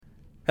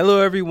Hello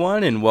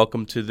everyone and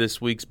welcome to this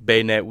week's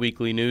BayNet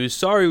Weekly News.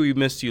 Sorry we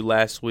missed you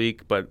last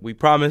week, but we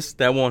promise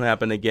that won't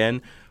happen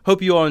again.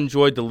 Hope you all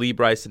enjoyed the Lee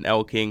Brice and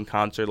Elle King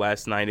concert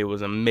last night. It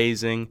was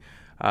amazing,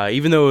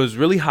 even though it was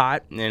really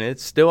hot, and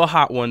it's still a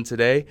hot one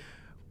today.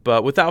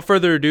 But without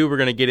further ado, we're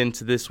going to get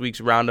into this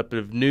week's roundup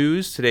of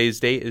news.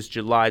 Today's date is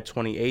July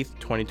 28th,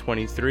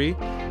 2023.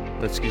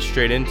 Let's get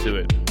straight into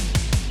it.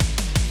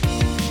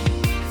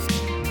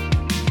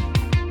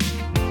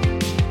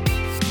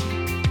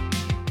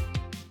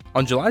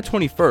 On July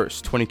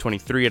 21st,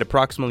 2023, at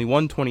approximately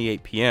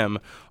 1:28 p.m.,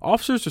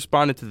 officers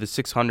responded to the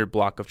 600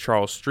 block of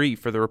Charles Street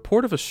for the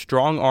report of a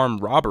strong-arm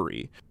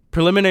robbery.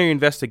 Preliminary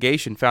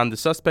investigation found the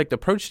suspect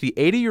approached the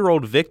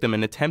 80-year-old victim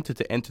and attempted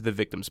to enter the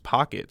victim's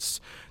pockets.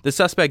 The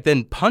suspect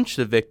then punched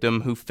the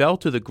victim, who fell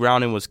to the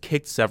ground and was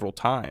kicked several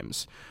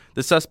times.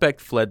 The suspect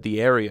fled the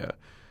area.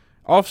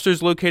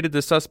 Officers located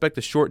the suspect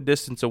a short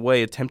distance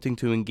away, attempting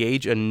to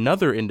engage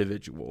another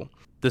individual.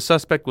 The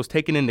suspect was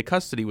taken into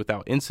custody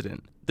without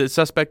incident. The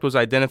suspect was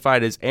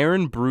identified as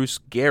Aaron Bruce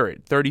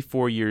Garrett,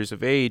 34 years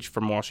of age,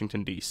 from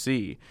Washington,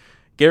 D.C.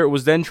 Garrett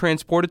was then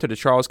transported to the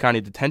Charles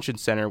County Detention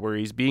Center, where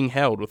he's being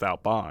held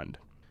without bond.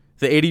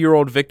 The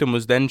 80-year-old victim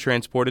was then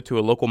transported to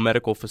a local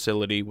medical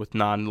facility with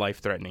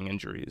non-life-threatening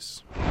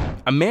injuries.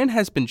 A man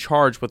has been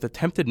charged with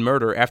attempted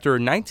murder after a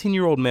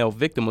 19-year-old male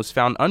victim was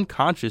found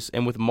unconscious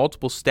and with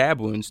multiple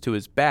stab wounds to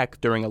his back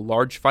during a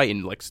large fight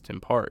in Lexington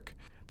Park.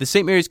 The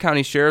St. Mary's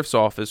County Sheriff's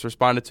Office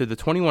responded to the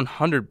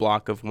 2100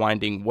 block of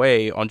Winding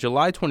Way on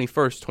July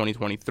 21,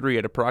 2023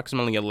 at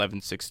approximately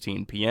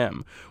 11:16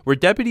 p.m., where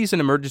deputies and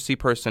emergency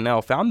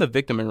personnel found the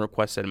victim and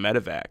requested a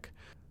medevac.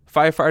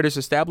 Firefighters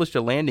established a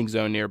landing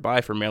zone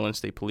nearby for Maryland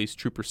State Police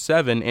Trooper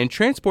 7 and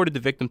transported the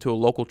victim to a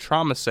local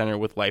trauma center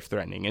with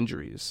life-threatening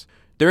injuries.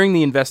 During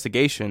the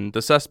investigation,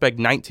 the suspect,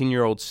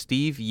 19-year-old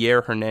Steve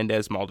Yer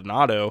Hernandez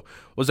Maldonado,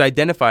 was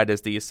identified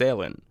as the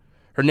assailant.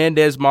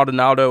 Hernandez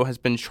Maldonado has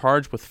been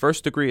charged with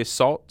first-degree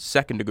assault,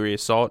 second-degree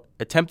assault,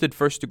 attempted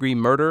first-degree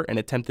murder, and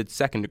attempted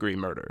second-degree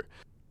murder.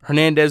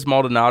 Hernandez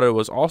Maldonado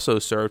was also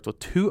served with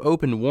 2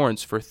 open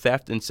warrants for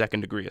theft and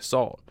second-degree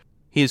assault.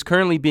 He is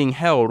currently being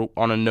held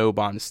on a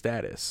no-bond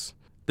status.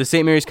 The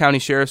St. Mary's County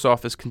Sheriff's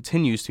Office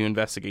continues to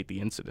investigate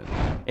the incident.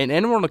 An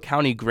Anne Arundel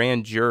County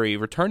grand jury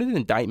returned an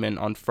indictment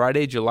on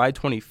Friday, July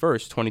 21,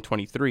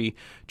 2023,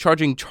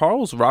 charging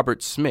Charles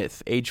Robert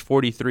Smith, age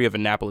 43 of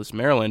Annapolis,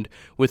 Maryland,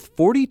 with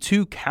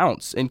 42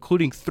 counts,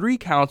 including 3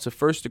 counts of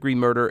first-degree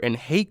murder and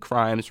hate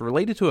crimes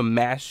related to a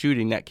mass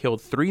shooting that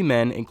killed 3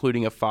 men,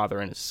 including a father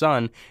and a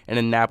son, in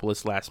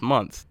Annapolis last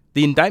month.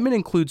 The indictment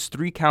includes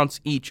 3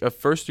 counts each of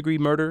first-degree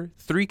murder,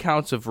 3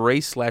 counts of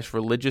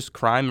race/religious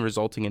crime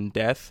resulting in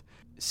death,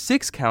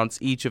 6 counts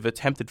each of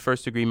attempted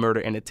first-degree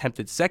murder and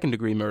attempted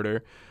second-degree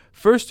murder,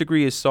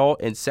 first-degree assault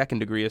and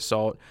second-degree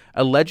assault,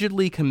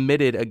 allegedly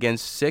committed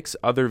against 6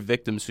 other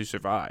victims who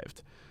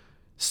survived.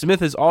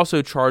 Smith is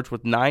also charged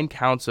with 9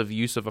 counts of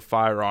use of a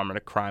firearm in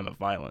a crime of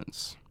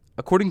violence.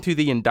 According to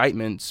the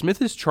indictment,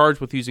 Smith is charged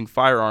with using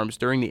firearms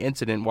during the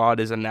incident while at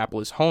his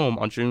Annapolis home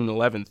on June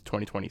 11,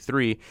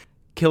 2023,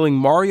 killing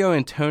Mario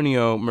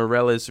Antonio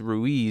Morales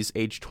Ruiz,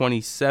 age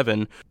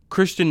 27,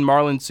 Christian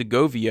Marlon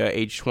Segovia,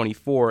 age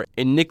 24,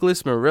 and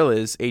Nicholas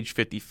Morales, age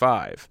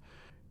 55.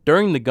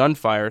 During the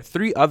gunfire,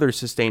 3 others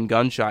sustained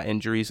gunshot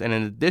injuries and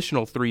an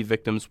additional 3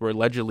 victims were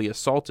allegedly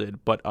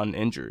assaulted but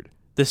uninjured.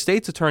 The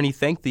state's attorney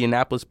thanked the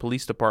Annapolis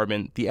Police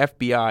Department, the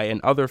FBI, and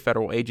other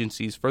federal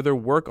agencies for their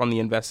work on the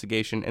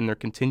investigation and their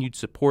continued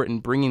support in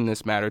bringing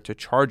this matter to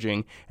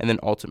charging and then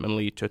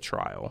ultimately to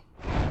trial.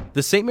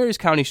 The St. Mary's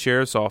County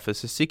Sheriff's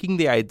Office is seeking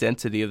the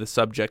identity of the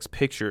subjects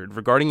pictured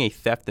regarding a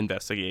theft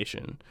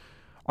investigation.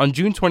 On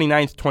June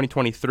 29,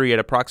 2023, at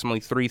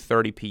approximately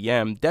 3:30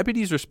 p.m.,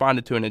 deputies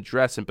responded to an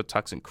address in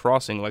Patuxent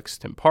Crossing,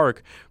 Lexington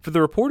Park, for the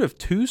report of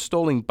 2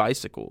 stolen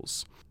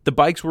bicycles. The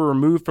bikes were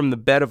removed from the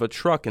bed of a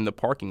truck in the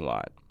parking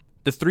lot.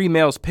 The 3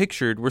 males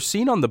pictured were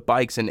seen on the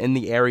bikes and in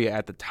the area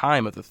at the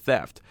time of the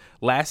theft,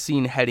 last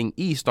seen heading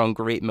east on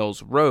Great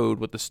Mills Road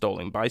with the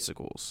stolen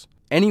bicycles.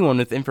 Anyone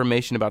with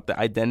information about the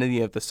identity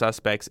of the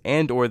suspects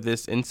and or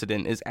this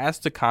incident is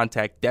asked to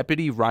contact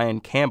Deputy Ryan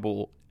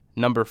Campbell,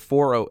 number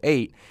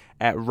 408,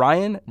 at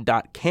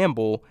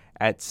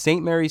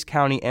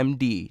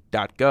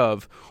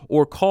ryan.campbell@stmaryscountymd.gov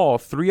or call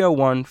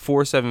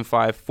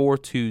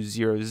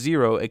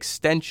 301-475-4200,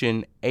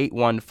 extension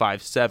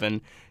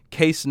 8157,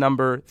 case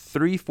number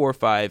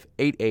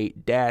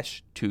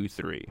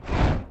 34588-23.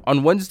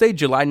 On Wednesday,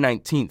 July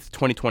 19th,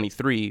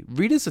 2023,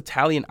 Rita's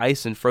Italian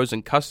Ice and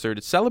Frozen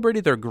Custard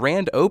celebrated their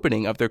grand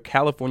opening of their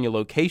California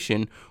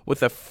location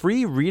with a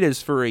free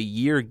Rita's for a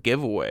Year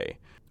giveaway.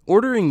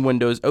 Ordering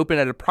windows opened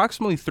at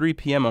approximately 3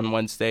 p.m. on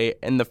Wednesday,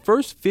 and the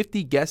first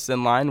 50 guests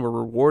in line were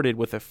rewarded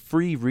with a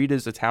free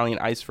Rita's Italian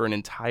Ice for an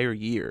entire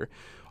year.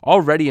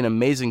 Already an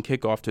amazing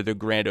kickoff to their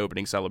grand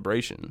opening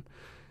celebration.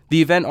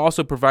 The event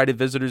also provided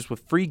visitors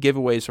with free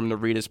giveaways from the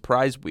Rita's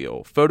prize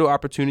wheel, photo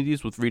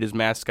opportunities with Rita's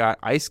mascot,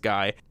 Ice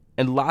Guy,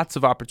 and lots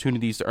of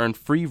opportunities to earn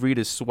free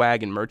Rita's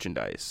swag and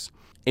merchandise.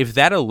 If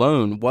that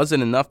alone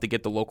wasn't enough to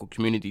get the local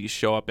community to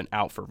show up and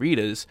out for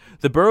Rita's,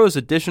 the borough has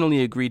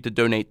additionally agreed to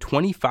donate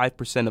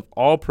 25% of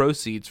all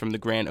proceeds from the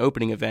grand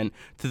opening event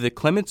to the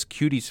Clements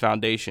Cuties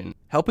Foundation,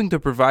 helping to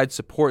provide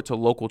support to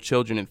local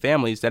children and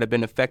families that have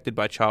been affected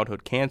by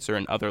childhood cancer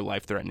and other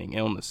life-threatening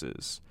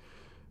illnesses.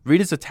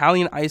 Rita's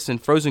Italian Ice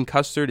and Frozen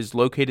Custard is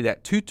located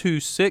at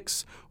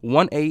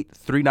 22618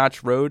 Three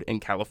Notch Road in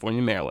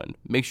California, Maryland.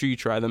 Make sure you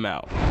try them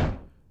out.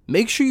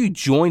 Make sure you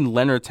join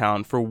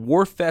Leonardtown for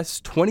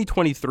Warfest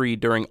 2023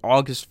 during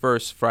August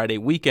 1st Friday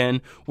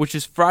weekend, which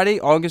is Friday,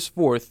 August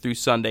 4th through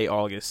Sunday,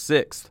 August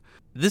 6th.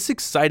 This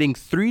exciting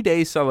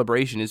 3-day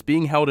celebration is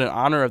being held in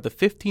honor of the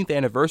 15th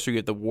anniversary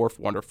of the Wharf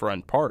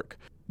Waterfront Park.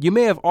 You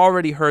may have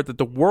already heard that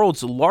the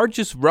world's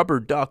largest rubber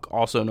duck,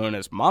 also known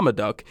as Mama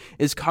Duck,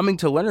 is coming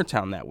to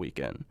Leonardtown that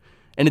weekend.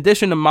 In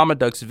addition to Mama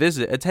Duck's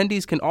visit,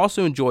 attendees can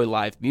also enjoy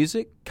live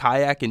music,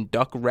 kayak and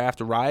duck raft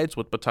rides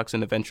with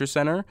Patuxent Adventure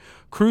Center,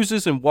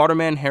 cruises and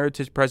Waterman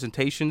Heritage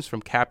presentations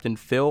from Captain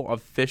Phil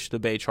of Fish the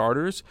Bay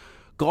Charters,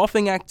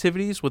 golfing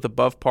activities with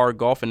Above Par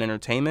Golf and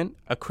Entertainment,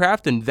 a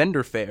craft and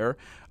vendor fair,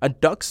 a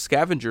duck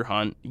scavenger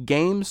hunt,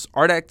 games,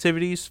 art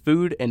activities,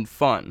 food, and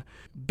fun.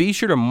 Be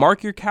sure to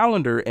mark your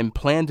calendar and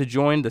plan to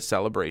join the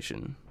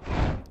celebration.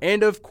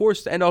 And of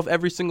course, to end off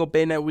every single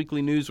BayNet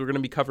Weekly News, we're going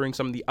to be covering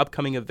some of the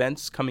upcoming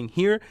events coming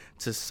here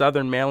to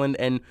Southern Maryland.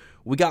 And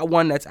we got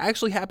one that's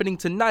actually happening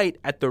tonight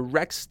at the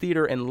Rex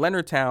Theater in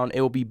Leonardtown.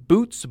 It will be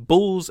Boots,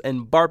 Bulls,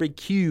 and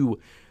Barbecue.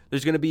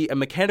 There's going to be a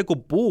mechanical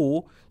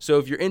bull. So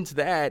if you're into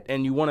that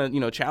and you want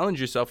to, challenge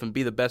yourself and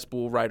be the best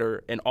bull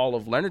rider in all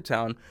of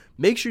Leonardtown,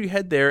 make sure you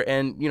head there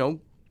and,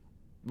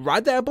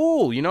 ride that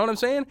bull. You know what I'm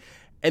saying?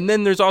 And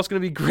then there's also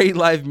going to be great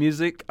live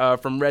music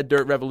from Red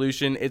Dirt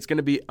Revolution. It's going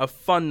to be a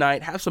fun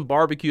night. Have some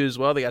barbecue as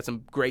well. They got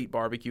some great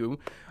barbecue.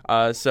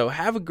 So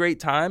have a great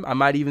time. I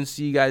might even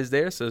see you guys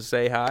there, so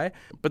say hi.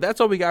 But that's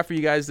all we got for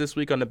you guys this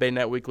week on the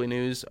BayNet Weekly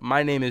News.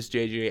 My name is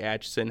JJ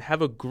Atchison.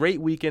 Have a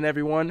great weekend,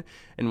 everyone,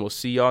 and we'll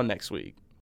see y'all next week.